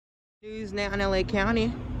News now in L.A.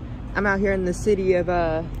 County. I'm out here in the city of,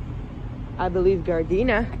 I believe,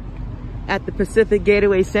 Gardena at the Pacific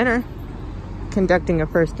Gateway Center conducting a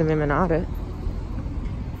First Amendment audit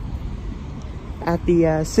at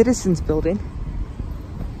the Citizens Building.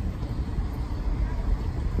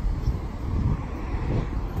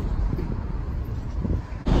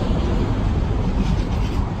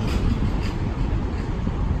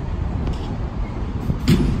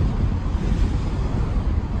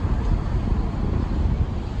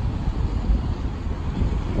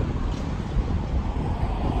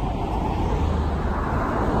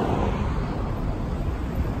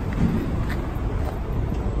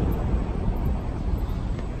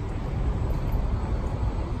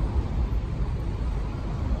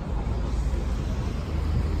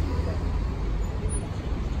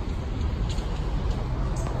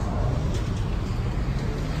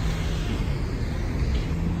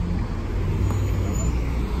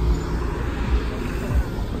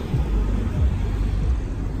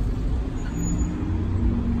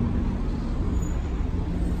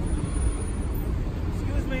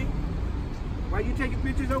 Why you taking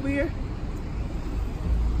pictures over here?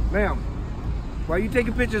 Ma'am, why you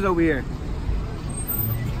taking pictures over here?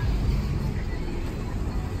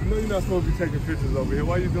 You know you're not supposed to be taking pictures over here.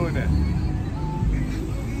 Why are you doing that?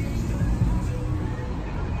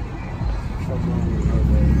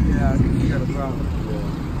 Yeah, I think you got a problem.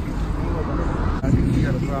 I think you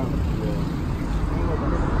got a problem.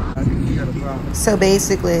 I think you got a problem. So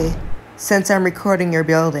basically, since I'm recording your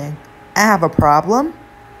building, I have a problem?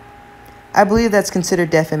 I believe that's considered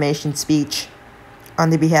defamation speech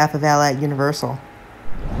on the behalf of Allied Universal.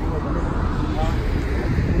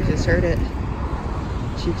 You just heard it.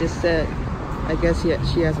 She just said, I guess she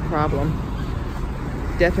has a problem.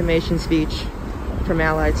 Defamation speech from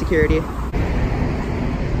Allied Security.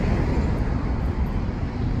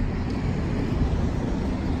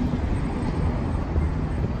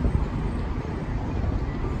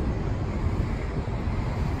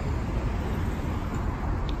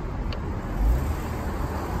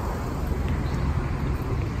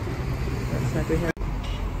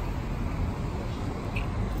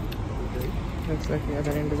 Looks like we have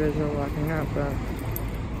an individual walking up, but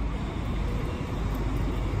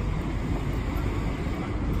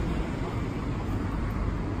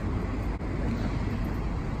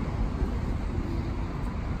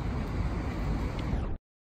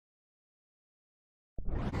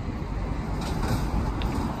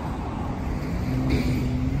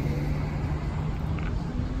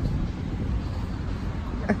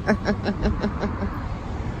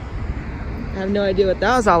I have no idea what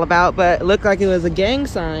that was all about, but it looked like it was a gang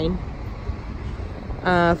sign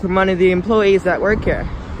from one of the employees that work here.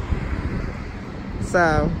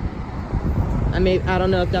 So, I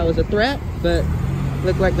don't know if that was a threat, but it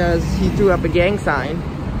looked like he threw up a gang sign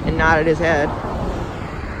and nodded his head.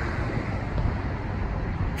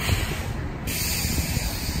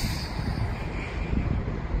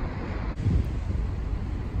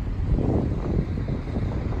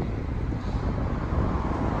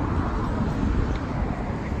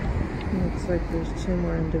 Looks like there's two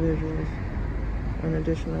more individuals, an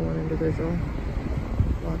additional one individual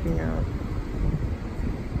walking out.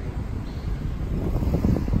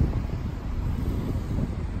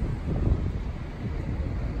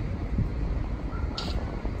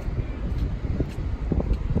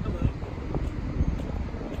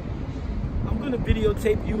 I'm gonna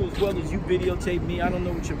videotape you as well as you videotape me. I don't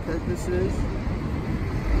know what your purpose is.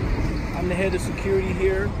 I'm the head of security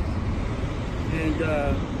here, and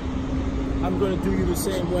I'm going to do you the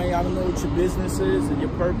same way. I don't know what your business is and your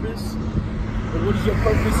purpose. But what is your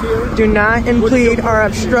purpose here? Do not impede or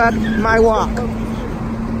obstruct my walk. What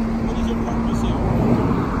is your purpose here?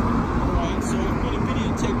 Alright, so I'm going to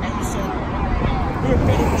videotape you. So we're a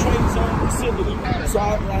federal trade zone facility. So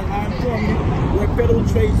I inform you, we're a federal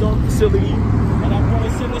trade zone facility. And I'm going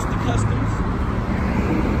to send this to customs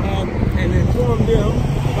and inform them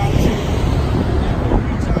about you. And we'll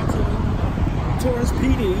reach out to Torrance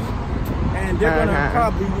PD. And they're gonna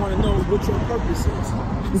probably want to know what your purpose is.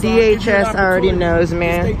 So DHS already knows,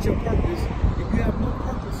 man. State your purpose. If you have no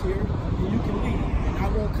purpose here, then you can leave, and I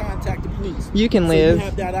won't contact the police. You can so live. You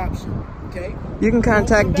have that option, okay? You can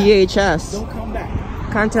contact DHS. Don't come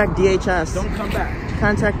back. Contact DHS. Don't come back.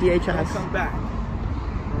 Contact DHS. Don't come back.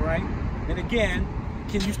 All right. And again,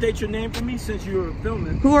 can you state your name for me since you're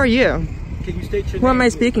filming? Who are you? Can you state your name? Who am I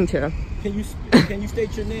speaking to? Can you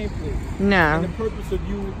state your name, please? No. And the purpose of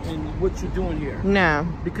you and what you're doing here? No.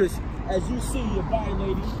 Because as you see, you're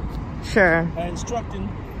violating. Sure. Instructing.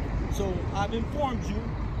 So I've informed you.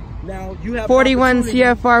 Now you have 41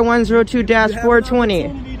 CFR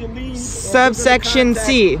 102-420. to leave Subsection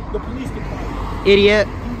C. The police department. Idiot.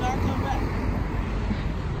 Do not come back.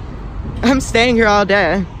 I'm staying here all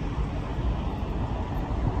day.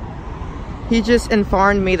 He just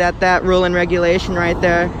informed me that that rule and regulation right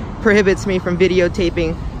there prohibits me from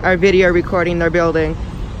videotaping or video recording their building.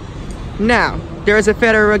 Now, there is a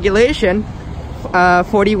federal regulation,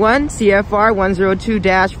 41 CFR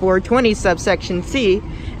 102-420 subsection C,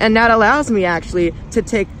 and that allows me actually to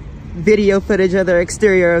take video footage of the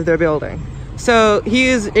exterior of their building. So he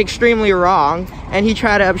is extremely wrong, and he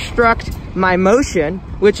tried to obstruct my motion,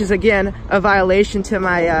 which is again a violation to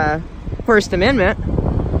my First Amendment.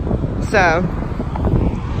 So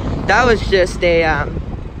that was just a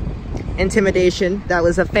intimidation. That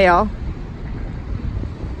was a fail.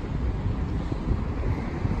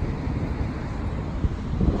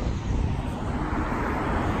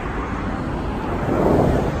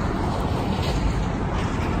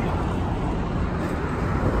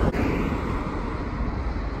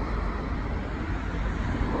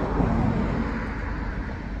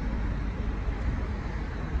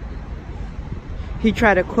 He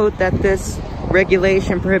tried to quote that this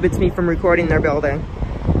regulation prohibits me from recording their building.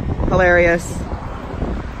 Hilarious.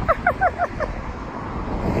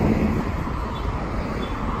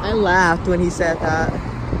 I laughed when he said that.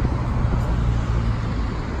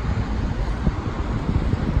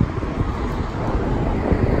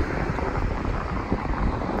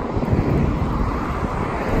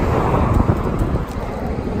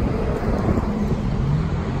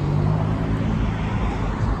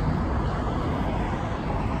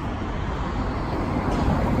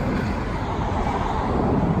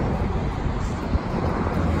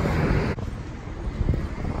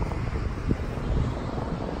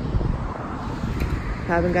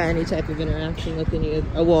 Haven't got any type of interaction with any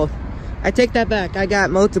of, oh well, I take that back, I got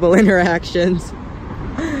multiple interactions.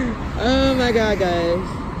 Oh my god,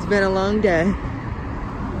 guys, it's been a long day.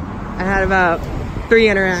 I had about 3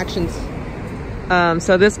 interactions.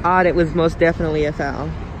 So this audit was most definitely a foul.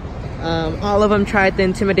 All of them tried the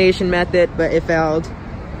intimidation method, but it failed.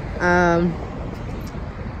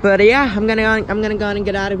 But yeah, I'm gonna go on and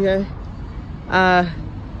get out of here.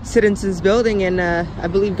 Citizens building in I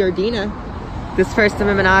believe Gardena. This First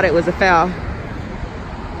Amendment audit was a foul.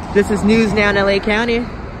 This is news now in L.A. County.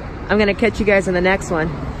 I'm gonna catch you guys in the next one.